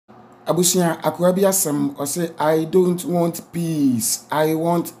Abusia akwabia some or say I don't want peace, I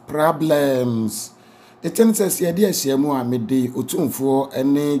want problems. The ten says here dear Shemu Amede Otumfuo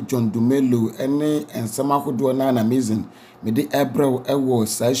ene John Dumelo ene and Samahudo na amazing. Mede Ebro Ewo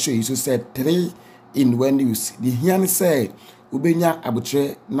Sasho you said 3 in 1 news. The hian say Ubenya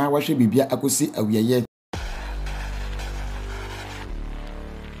abutre na wahwe bibia akosi awieye.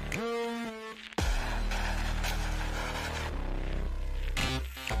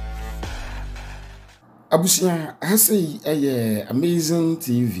 Abusia hase amazing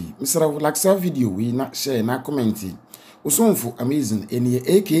TV. Mr. would like some video we not share na comment. Otumfuo amazing any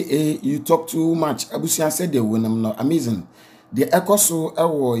aka you talk too much. Abusia said they when I'm not amazing. The ekoso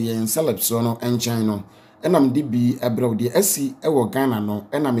ewo yen celebs no enchan no. Enam de bi ebro de asi ewo Ghana no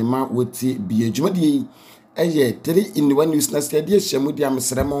enamema woti bi adwumade 3 in 1 news na steady hyemu de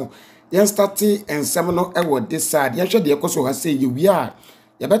amsremo yen start ensem no ewo this side yen hwe de ekoso ha say wi a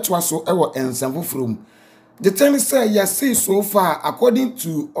ye betwa so ewo ensem fofrom. The thing say you see so far according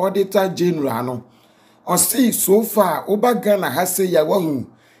to Auditor General no or see so far oba Ghana has say ya wahu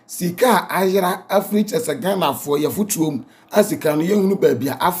sika ayra Africa as a Ghana for your footroom as you can you baby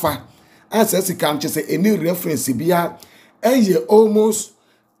afa as you can just say any reference bia almost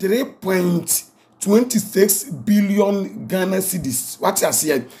 3.26 billion Ghana cedis. What you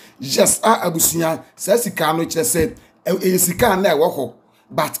say just abusia says you can just say sika na wo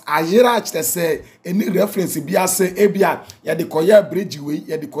but ayira actually say any reference bia say ebia ya de koye bridge we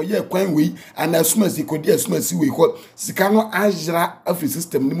ya de koye kwan we and assume si kodi assume si we ko sika no ayira every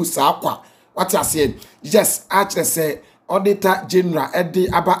system ni mu sa akwa. What I say yes actually say Auditor General edi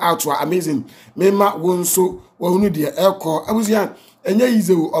aba out amazing mema wonso wonu de eko abusia enye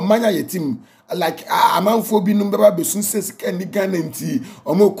yize o manya yetim like amanfo bi num beba besun se sika ni Ghana nti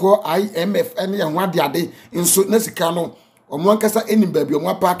omoko IMF ene ya hwade ade nso na sika no omo ankasa eni baabi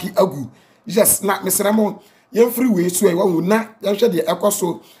omo parki agu yes na mesramo yen free way so e wa na yen hwe de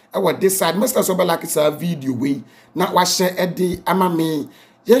ekoso e wa this side master so like sa video we na wa share edi amame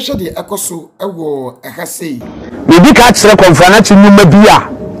yen hwe de ekoso e wo ehase bibi ka kire konfana chi nyuma bia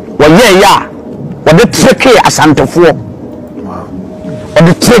wo ye ya wo de treke asantofo wo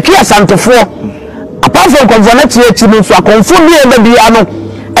de treke asantofo apart from konfana chi echi no so akonfo bi e bia no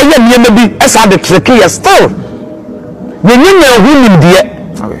eye niema bi esa de treke still the new human dear.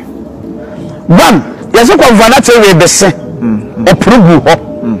 One, yes, a convert we be say, or prove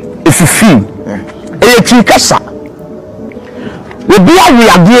if you feel a chicasa. We be a we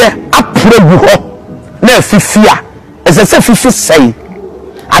are dear, a prove no fifia, as I said, 50 say.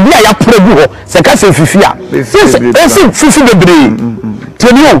 I be a prove, Sakasa fifia. Yes, Fifi the brain.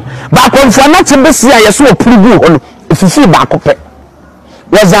 Tell you, but convert to be say, I saw prove if you feel back up.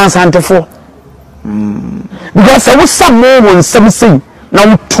 Was answer for. Because I was some more something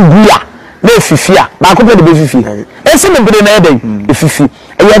now to be a fifia, back up the fifi. And some of the day, if fifi,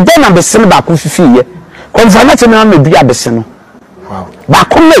 and you are done at the same back with fifi. Confirmation may be at the same.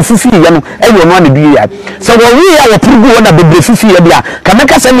 Back on the fifi, and you want to be at. So when we are a pretty good at the fifi, can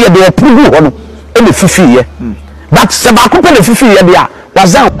make us any of the pretty good in the fifi. But Sabaco the fifi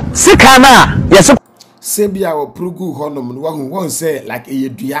was out. Sikana, yes, Sebia or Prugu Honum, one who won't say like a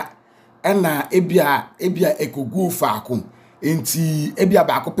dear. Ena ebia ekogu faako enti ebia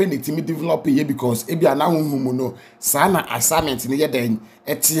ba ko penity me develop here because ebia na honhum no sa na assignment ne yeden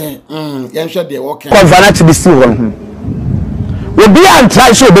etie yen hwe de work convert to be still one we be and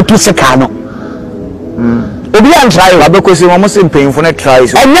try so be to seka no obi and try abekosi mo se mpemfo na try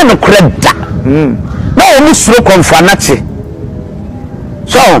so enye no kreda na o mu suro convert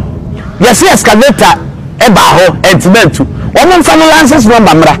so yes excavator e ba ho entimentu o mo fa no license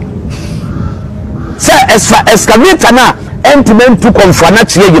number mra say excavator na entiment to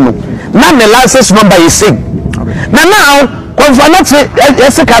conformity you know na the license number is same now conformity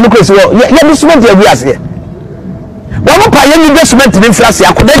yes can go so ya document ya biase wa mo pa ya ni document ni influence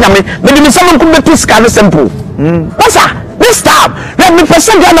akoda nyame me di some ko betu scan simple what's that this time let me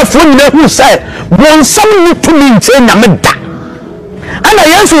person gonna phone me who say won some need to me nche nyame da ana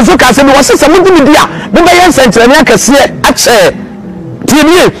yensu so ka se me wose se mo di dia me ba yensu nche na kase a che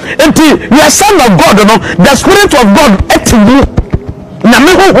until you are son of God, no, the Spirit of God at you.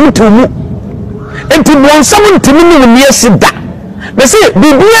 Nameho to you. Until one someone to me when you sit that. They say, the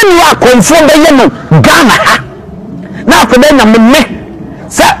being you are conformed by you, Ghana. Now, for them, me.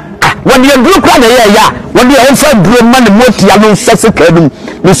 Sir, when you do cry, when you also do money, what you are saying,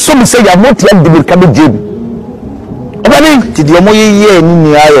 the some say you are not yet to become a Jim. I mean, did you know ye in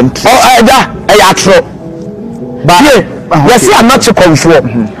the iron? Oh, I actually. But yes, I'm not to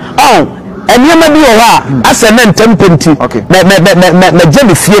conform. Oh, Eniema bi o ha ase na ntempenti me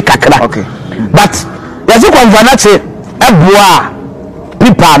je fie kakra but yazi konfa na che eboa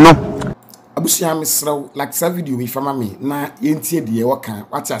pipa no abusia mesrew like sa video mi fama me na yentie de woka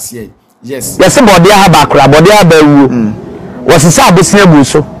what ase yes body ha ba kra body ha ba wuo wasisa abusia bu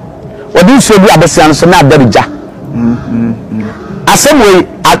so wodi so bi abusia so na adarija asemwe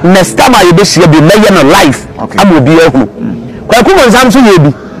next time I be share bi meye no life amobi ehunu kwa ku monzam so ye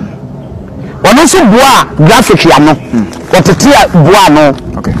bi wono so boa graphic ya no wotetia boa no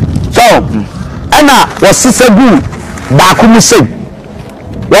so ana wasisa gu ba ku mu sei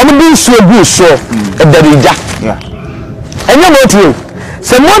wọ́n bí nsuo gu so ẹ̀dẹ̀rẹ̀dá ẹ̀yẹ́ mọ̀ tiẹ̀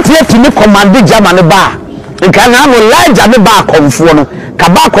sẹ̀ mọ̀ tiẹ̀ tì ní kọ̀mandé Germany bá nǹkan náà no láìjà ní bá akọ̀nfọ́ no kà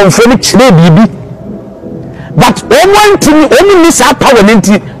bá akọ̀nfọ́ ní kyerẹ́ bíbí but wọ́n ti ní wọ́n ní sáà power ní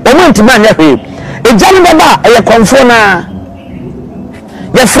ti wọ́n ti máa nyẹ́ hwẹ́ ẹ̀já ní bá bá ẹ̀yẹ kọ̀nfọ́ náà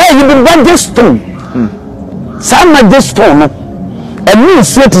yẹ fẹ́ yìí bí wọ́n stone sáà má dé stone no ẹ̀mí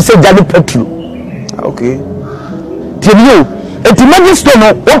nsuo ti sẹ́ jáde petro tiẹ̀ bí yóò eti magister no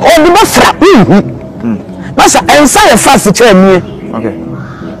o de ba fra masa ensa ye fast che mi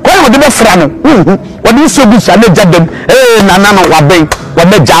ko o de ba fra no o de so bi sha na jadem nana no wa ben wa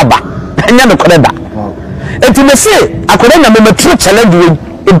me jaba enya me koreda eti me se akore na me true challenge we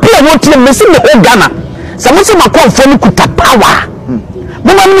e bi e wo tie me se me o Ghana sa mo se ma konfo ni kuta power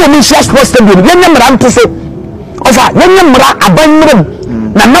mo ma ni o share sports stadium yenya mra nto so ofa yenya mra abanmrem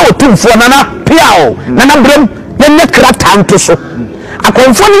na na Otumfuo na piao na brem yenye krata nto so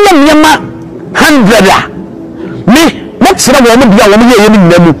akonfo ne nyema 100 me metsira wo me bia wo me ye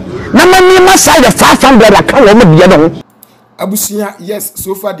nnamu na mani masa ya 500 aka wo me bia no abusia yes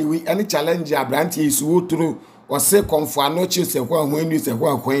so far the way any challenge abrantie isu through wose konfo anochi se kwa hwani se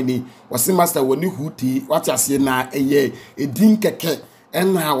kwa hwani wose master woni huti watiase na eye edin keke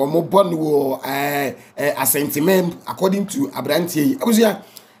ena wo mo bon wo assentment according to abrantie abusia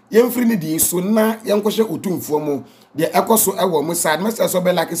yemfiri ni di so na yenkohye Otumfuo mu de ekoso ewo mu side message so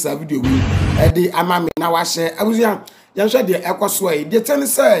be like sa video wi de amame na wa hye abusia yenhwe de ekoso ai de tene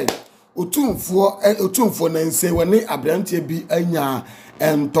say Otumfuo na nse woni abrantie bi anya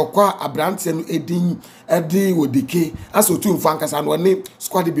ntokwa abrantie no edin edi wodike aso Otumfuo ankasa no ne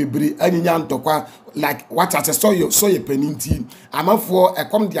squad bebre anyanya ntokwa like what at so ye peninti amafo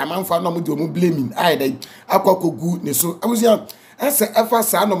ekom de amafo no mu de mu blaming ai dey akwakogu ne so abusia ese efa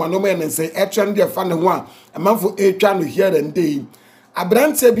sa no manoma ye nse etwa de fa ne ho a amanfo etwa no here and day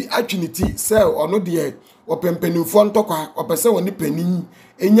abrantie bi atwiniti se ono de opempenifo ntokwa opese woni panin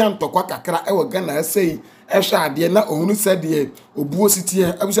enya ntokwa kakra ewo Ghana ese ehwa ade na ohunu se de obuo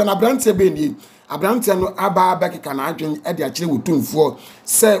sitie abuso na abrantie be ni abrantie no aba abekeka na adwen e de akire Otumfuo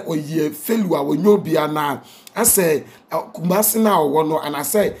se oye felua wonyobia na ase kumase na owo no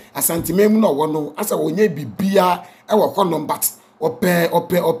anase asantimemu na owo no ase wonye bibia ewo kono but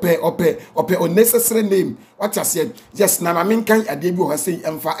ope unnecessary name what I said yes na ma menkan ade bi ho say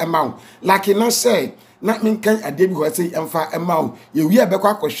emfa emaw like na say na menkan ade bi ho say emfa emaw ye wi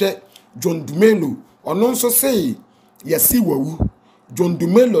abekwa akohwe John Dumelo ono nso say yesi wawu John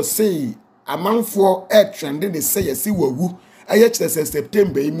Dumelo say amanfo trend dey say yesi wawu aye kire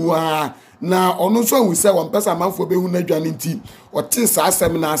September imu a na ono nso hu say won pesa amanfo be hu na dwane nti otin sa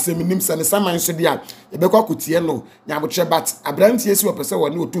asem na asem nim se ne saman so dia ebekwa kotie no nyabotre but abrantie esi opese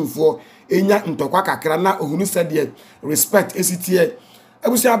woni Otumfuo enya ntokwa kakra na ohunu sadie respect esitie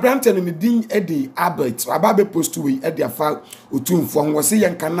abusi abrantie no din edi Albert ababe post we edi afa Otumfuo wo se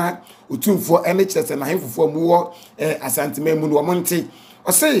yenka na Otumfuo ene kyerese na hemfofo mu wo asantema mu no wo monte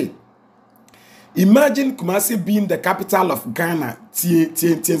o say imagine Kumasi being the capital of Ghana.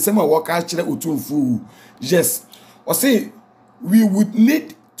 Tiensema waka chire Otumfuo. Yes. Or say we would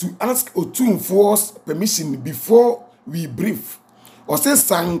need to ask Otumfuo's permission before we brief. Or say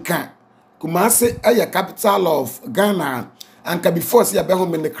Sanka Kumasi a capital of Ghana. Anka before say abe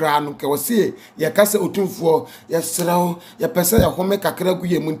home in the crown ke wose ye ka se Otumfuo ye srew ye pese ye home kakra gu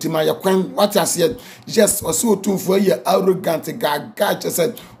ye muntima ye kwan what I said yes wose Otumfuo ye arrogant gaga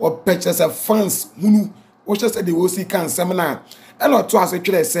chese o purchase fans hunu wo chese de wo si kan semina and or to as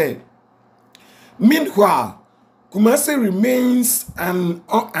tire say meanwhile Kumasi remains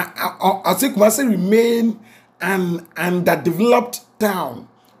Kumasi remain an underdeveloped town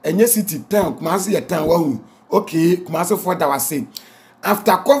enye city town Kumasi ye town wahu. Okay, Kumasi for that was saying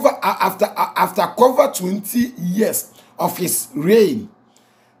after cover 20 years of his reign,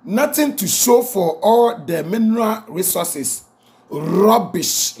 nothing to show for all the mineral resources.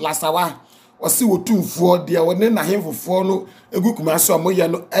 Rubbish. Lasawa was see Otumfuo there when na him for no egu Kumasi omoye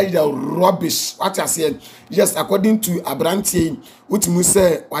no rubbish. What I said, yes, according to Abrantie, which mu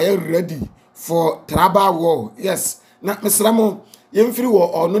say why ready for tribal war. Yes. Na mesramo yemfiri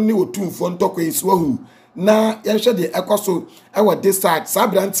wo ono ni Otumfuo ntokwa isuwa hu na yɛhwɛ de ɛkɔso ɛwɔ this side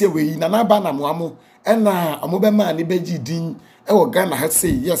sabrantie we na na ba na moamo ɛna ɔmobɛma ne bɛgyi din ɛwɔ Ghana ha say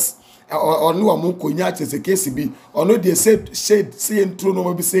yes ɔno ɔmo konya kyese case bi ɔno de shade say intro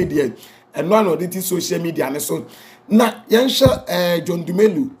no bi say de ɛno ano de ti social media ne so na yɛhwɛ John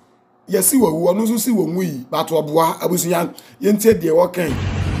Dumelo yɛsi wo ɔno so si wo nwi but ɔboa abusunya yɛntie de wɔkan.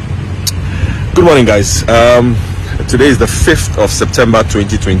 Good morning, guys. Today is the 5th of September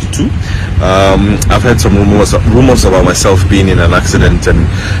 2022. I've heard some rumors about myself being in an accident and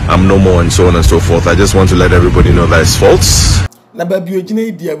I'm no more and so on and so forth. I just want to let everybody know that it's false. Na baby ojina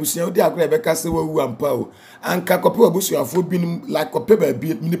idi abusia odi akra be ka se wawu ampa o anka kope abusuafo binum like kope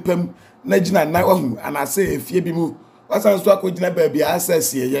baby nipam na gina na wahu ana se efie bi mu wasan so akogina baby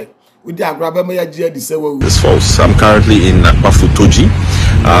access ye odi akra be ma ya gira di se wawu. It's false. I'm currently in Akpafutoji.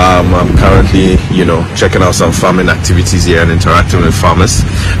 I'm currently, checking out some farming activities here and interacting with farmers.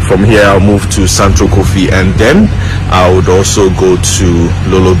 From here, I'll move to Central Kofi, and then I would also go to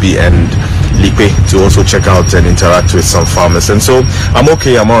Lolobi and Lipe to also check out and interact with some farmers. And so I'm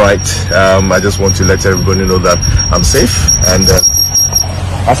okay, I'm all right. I just want to let everybody know that I'm safe and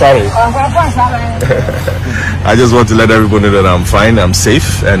sorry. I just want to let everybody know that I'm fine, I'm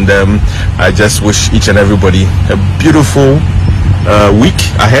safe, and I just wish each and everybody a beautiful week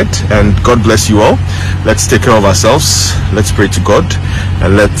ahead, and God bless you all. Let's take care of ourselves, let's pray to God,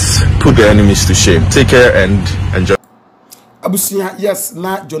 and let's put the enemies to shame. Take care and enjoy. Abusia, yes,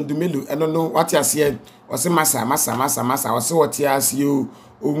 na John Dumelo, I don't know what you said. Was massa, was what you asked you.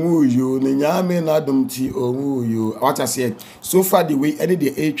 You Ninyame na dumti you what I said. So far the way any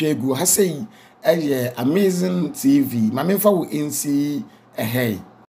the HA go has say amazing TV. My member will in see a hey.